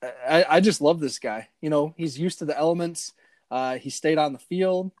just love this guy. He's used to the elements. He stayed on the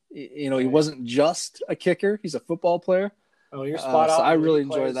field. He wasn't just a kicker. He's a football player. Oh, you're spot on. So I really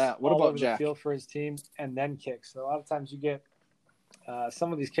enjoy that. What about Jack? The field for his team and then kicks. So a lot of times you get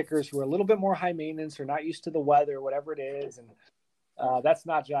some of these kickers who are a little bit more high maintenance or not used to the weather, whatever it is, and that's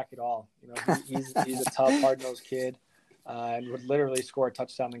not Jack at all. He's a tough, hard-nosed kid, and would literally score a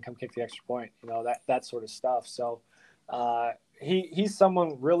touchdown and come kick the extra point. That sort of stuff. So he's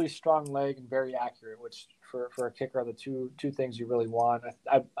someone really strong leg and very accurate, which for a kicker are the two things you really want.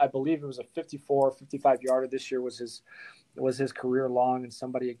 I believe it was a 54, 55-yarder this year was his career long, and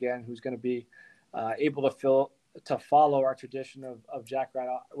somebody again who's going to be able to follow our tradition of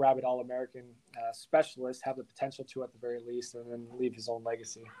Jackrabbit All-American specialists, have the potential to at the very least, and then leave his own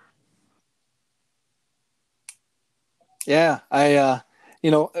legacy. Yeah, I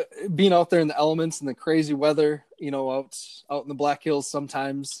being out there in the elements and the crazy weather, out in the Black Hills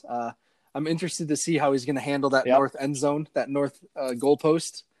sometimes, I'm interested to see how he's going to handle that north end zone, that north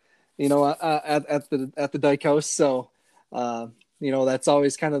goalpost, at the Dike House. So, that's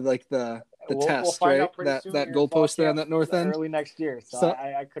always kind of like the test, right? That goalpost there on that north end. Early next year. So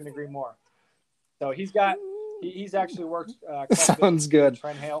I couldn't agree more. So he's actually worked. Sounds good.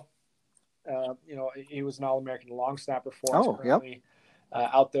 Trent Hale. He was an All-American long snapper for us currently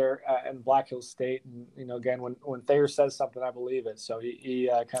out there in Black Hills State. And, again, when Thayer says something, I believe it. So he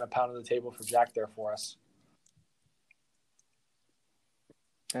kind of pounded the table for Jack there for us.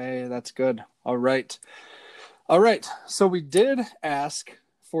 Hey, that's good. All right. So we did ask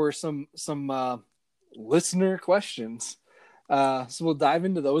for some listener questions. So we'll dive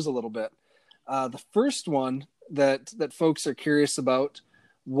into those a little bit. The first one that folks are curious about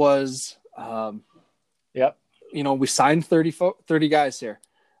was, we signed 30 guys here.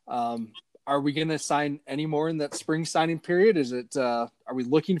 Are we going to sign any more in that spring signing period? Is it, are we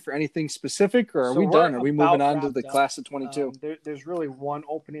looking for anything specific, or are we done? Are we moving on to the class of 22? There's really one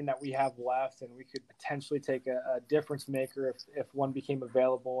opening that we have left, and we could potentially take a difference maker if one became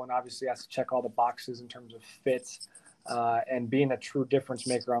available, and obviously has to check all the boxes in terms of fit and being a true difference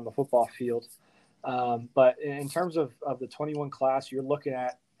maker on the football field. But in terms of the 21 class, you're looking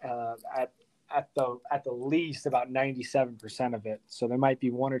at the least about 97% of it. So there might be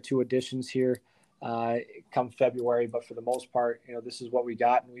one or two additions here come February, but for the most part, this is what we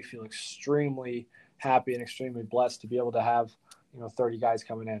got, and we feel extremely happy and extremely blessed to be able to have 30 guys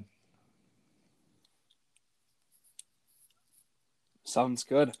coming in. Sounds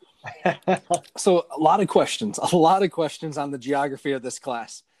good. So a lot of questions on the geography of this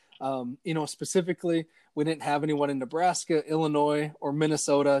class. Specifically, we didn't have anyone in Nebraska, Illinois, or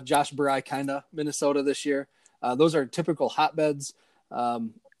Minnesota. Josh Burai, kinda Minnesota this year. Those are typical hotbeds.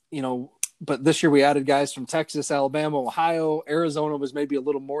 But this year we added guys from Texas, Alabama, Ohio. Arizona was maybe a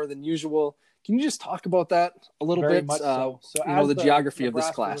little more than usual. Can you just talk about that a little bit? Much so. The geography of this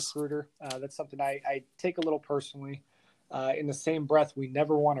class. Recruiter, that's something I take a little personally. In the same breath, we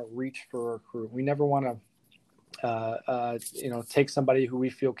never want to reach for a recruit. We never want to, take somebody who we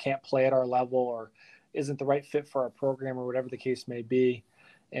feel can't play at our level or isn't the right fit for our program or whatever the case may be.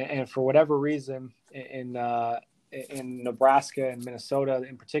 And for whatever reason, in Nebraska and Minnesota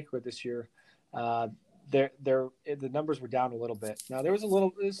in particular this year, the numbers were down a little bit. Now there's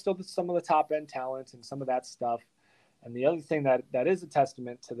still some of the top end talent and some of that stuff. And the other thing that is a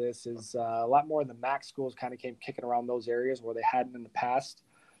testament to this is a lot more of the MAC schools kind of came kicking around those areas where they hadn't in the past,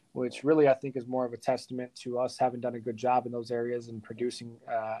 which really I think is more of a testament to us having done a good job in those areas and producing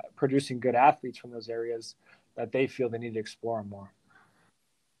good athletes from those areas that they feel they need to explore more.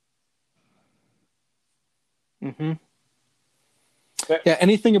 Mm-hmm. Yeah.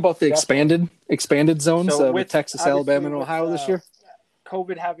 Anything about the expanded zones with Texas, Alabama, and Ohio this year?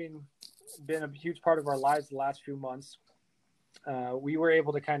 COVID having been a huge part of our lives the last few months, we were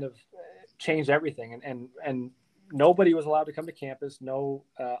able to kind of change everything, and nobody was allowed to come to campus, no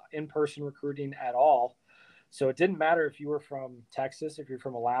in-person recruiting at all. So it didn't matter if you were from Texas, if you're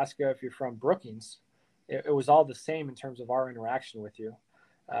from Alaska, if you're from Brookings, it was all the same in terms of our interaction with you.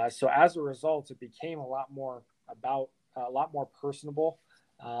 So as a result, it became a lot more personable,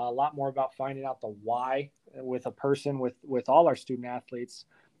 a lot more about finding out the why with a person, with all our student athletes,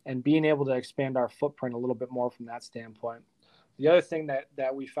 and being able to expand our footprint a little bit more from that standpoint. The other thing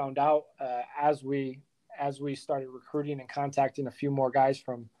that we found out as we started recruiting and contacting a few more guys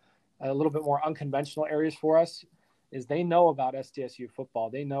from a little bit more unconventional areas for us is they know about SDSU football.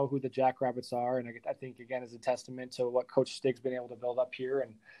 They know who the Jackrabbits are. And I think, again, is a testament to what Coach Stig's been able to build up here,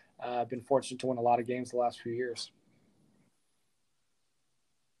 and been fortunate to win a lot of games the last few years.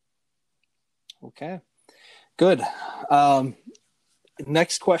 Okay, good.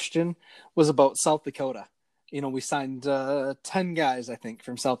 Next question was about South Dakota. We signed 10 guys, I think,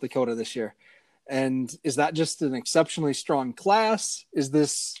 from South Dakota this year. And is that just an exceptionally strong class? Is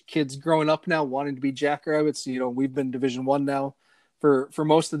this kids growing up now wanting to be Jackrabbits? We've been Division I now for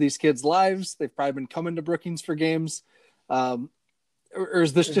most of these kids' lives. They've probably been coming to Brookings for games. Or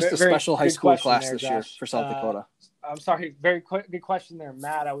is this just a special high school class this year for South Dakota? I'm sorry. Very good question there,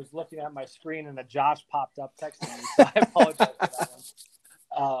 Matt. I was looking at my screen and a Josh popped up texting me, so I apologize for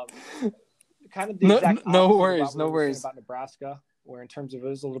that one. Kind of the exact no worries about Nebraska, where in terms of it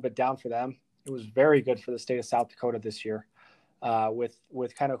was a little bit down for them. It was very good for the state of South Dakota this year,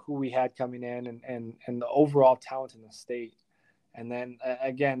 with kind of who we had coming in and the overall talent in the state. And then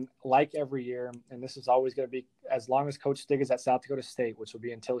again, like every year, and this is always going to be as long as Coach Stig is at South Dakota State, which will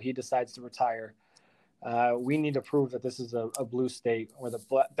be until he decides to retire. We need to prove that this is a blue state where the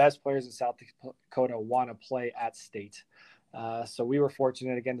best players in South Dakota want to play at state. So we were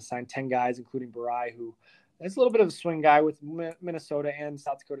fortunate again to sign 10 guys, including Barai, who is a little bit of a swing guy with Minnesota and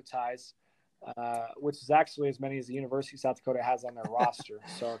South Dakota ties, which is actually as many as the University of South Dakota has on their roster.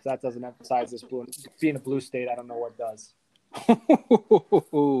 So if that doesn't emphasize this being a blue state, I don't know what does.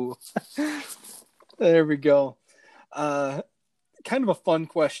 There we go. Kind of a fun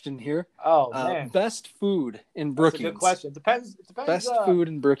question here. Oh man, best food in Brookings. That's a good question. It depends. Best food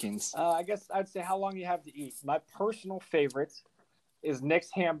in Brookings. I guess I'd say how long you have to eat. My personal favorite is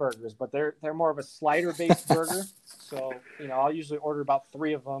Nick's Hamburgers, but they're more of a slider based burger. So I'll usually order about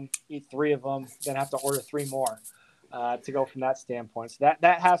 3 of them, eat 3 of them, then have to order 3 more to go from that standpoint. So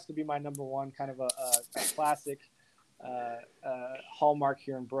that has to be my number one, kind of a classic hallmark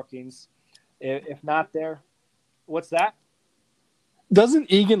here in Brookings. If not there, what's that?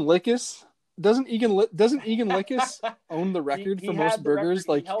 Doesn't Egan Lickus own the record for most burgers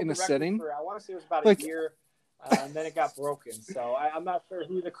in a sitting? I want to say it was about a year, and then it got broken. So I'm not sure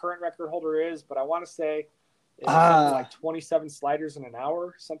who the current record holder is, but I want to say it's something like 27 sliders in an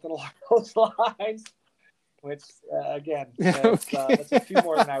hour, something along those lines. Which again, that's a few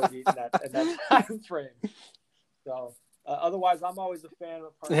more than I would eat in that time frame. So. Otherwise, I'm always a fan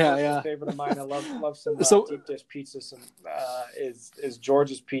of a favorite of mine. I love some deep dish pizza. Some is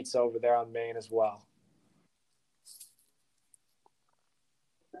George's Pizza over there on Main as well.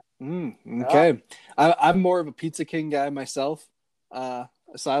 Okay, I'm more of a Pizza King guy myself, so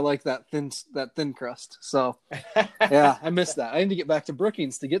I like that thin crust. So yeah, I missed that. I need to get back to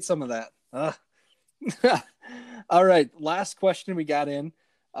Brookings to get some of that. All right, last question we got in.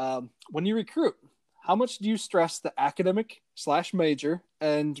 When you recruit, how much do you stress the academic/major,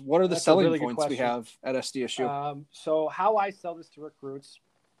 and what are the selling points we have at SDSU? So how I sell this to recruits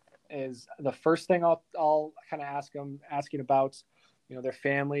is the first thing I'll kind of ask them, asking about, their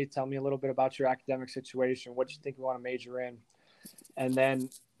family. Tell me a little bit about your academic situation. What do you think you want to major in? And then,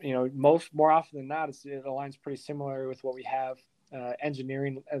 more often than not, it aligns pretty similar with what we have.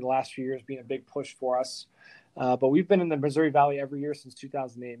 Engineering in the last few years being a big push for us. But we've been in the Missouri Valley every year since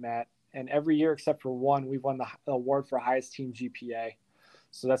 2008, Matt. And every year except for one, we've won the award for highest team GPA.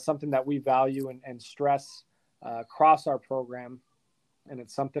 So that's something that we value and stress across our program. And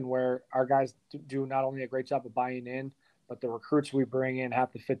it's something where our guys do not only a great job of buying in, but the recruits we bring in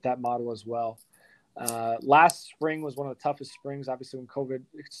have to fit that model as well. Last spring was one of the toughest springs, obviously, when COVID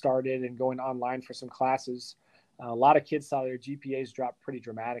started and going online for some classes. A lot of kids saw their GPAs drop pretty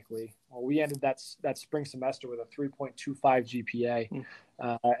dramatically. Well, we ended that spring semester with a 3.25 GPA.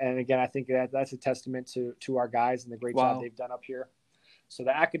 And again, I think that's a testament to our guys and the great job they've done up here. So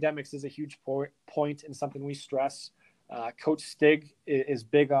the academics is a huge point and something we stress. Coach Stig is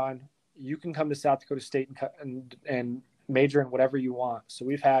big on, you can come to South Dakota State and major in whatever you want. So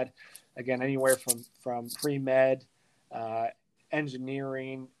we've had, again, anywhere from pre-med,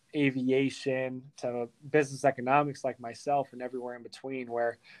 engineering, aviation to business economics like myself, and everywhere in between,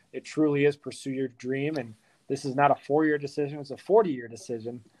 where it truly is pursue your dream. And this is not a 4-year decision, it's a 40-year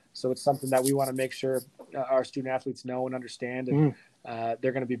decision. So it's something that we want to make sure our student athletes know and understand. And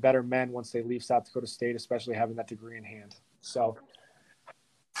they're going to be better men once they leave South Dakota State, especially having that degree in hand. So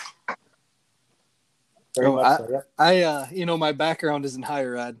my background is in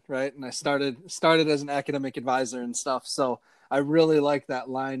higher ed, right? And I started as an academic advisor and stuff. So I really like that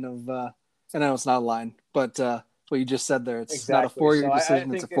line of, and I know it's not a line, but what you just said there. It's Exactly. not a 4-year So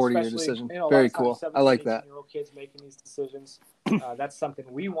decision; I it's a think 40-year especially, decision. you know, a lot Very of times cool. I like 17, that. 18-year-old kids making these decisions. That's something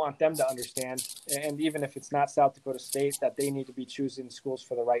we want them to understand. And even if it's not South Dakota State, that they need to be choosing schools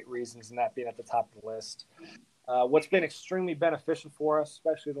for the right reasons and that being at the top of the list. What's been extremely beneficial for us,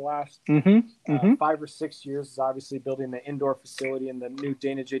 especially the last 5 or 6 years, is obviously building the indoor facility in the new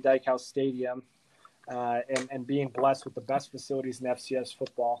Dana J. Dykehouse Stadium and being blessed with the best facilities in FCS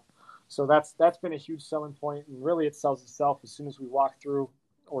football. So that's been a huge selling point, and really it sells itself as soon as we walk through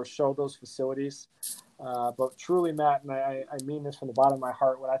or show those facilities. But truly, Matt, and I mean this from the bottom of my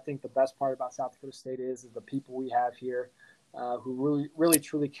heart, what I think the best part about South Dakota State is the people we have here who really,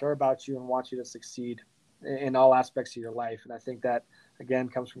 truly care about you and want you to succeed in all aspects of your life. And I think that, again,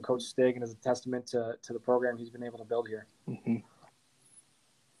 comes from Coach Stig and is a testament to the program he's been able to build here. Mm-hmm.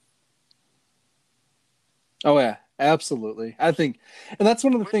 Oh, yeah, absolutely. I think, and that's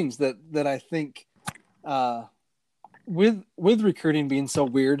one of the things that I think with recruiting being so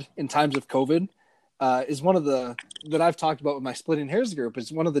weird in times of COVID is one of the, that I've talked about with my Splitting Hairs group,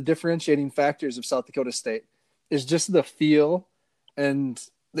 is one of the differentiating factors of South Dakota State is just the feel and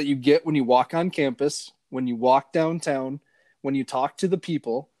that you get when you walk on campus, when you walk downtown, when you talk to the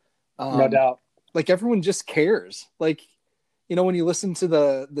people. No doubt. Like everyone just cares. Like, you know, when you listen to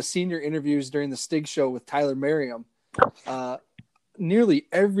the senior interviews during the Stig show with Tyler Merriam, nearly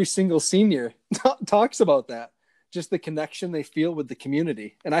every single senior talks about that, just the connection they feel with the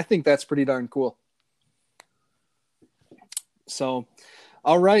community. And I think that's pretty darn cool. So,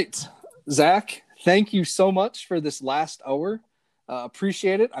 all right, Zach, thank you so much for this last hour.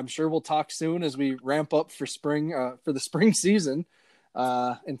 Appreciate it. I'm sure we'll talk soon as we ramp up for spring, for the spring season,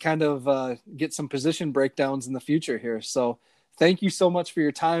 and kind of get some position breakdowns in the future here. So thank you so much for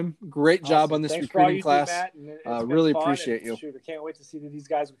your time. Great job Awesome. on this Thanks recruiting class. Do, Matt, really appreciate you. Shoot, I can't wait to see what these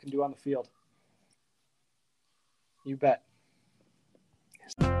guys can do on the field. You bet.